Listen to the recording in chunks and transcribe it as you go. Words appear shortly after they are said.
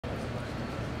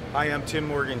Hi, I'm Tim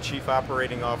Morgan, Chief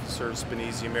Operating Officer of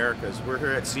Spanesi Americas. We're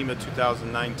here at SEMA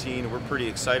 2019 and we're pretty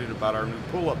excited about our new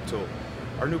pull-up tool.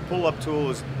 Our new pull-up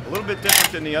tool is a little bit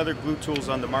different than the other glue tools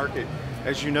on the market.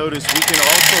 As you notice, we can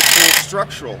also pull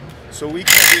structural, so we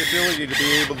have the ability to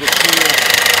be able to pull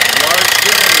large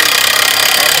diameters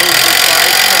at over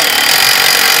 5 tons.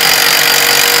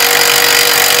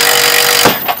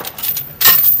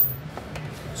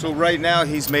 So right now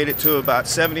he's made it to about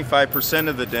 75%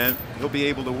 of the dent. He'll be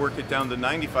able to work it down to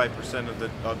 95%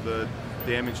 of the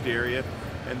damaged area,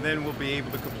 and then we'll be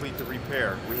able to complete the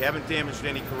repair. We haven't damaged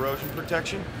any corrosion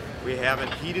protection. We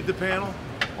haven't heated the panel.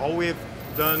 All we have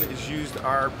done is used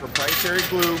our proprietary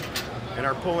glue and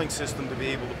our pulling system to be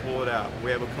able to pull it out. We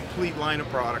have a complete line of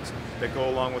products that go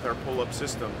along with our pull-up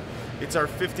system. It's our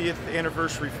 50th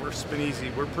anniversary for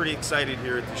Spanesi. We're pretty excited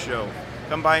here at the show.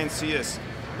 Come by and see us.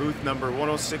 Booth number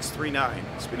 10639,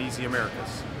 Spanesi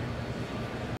Americas.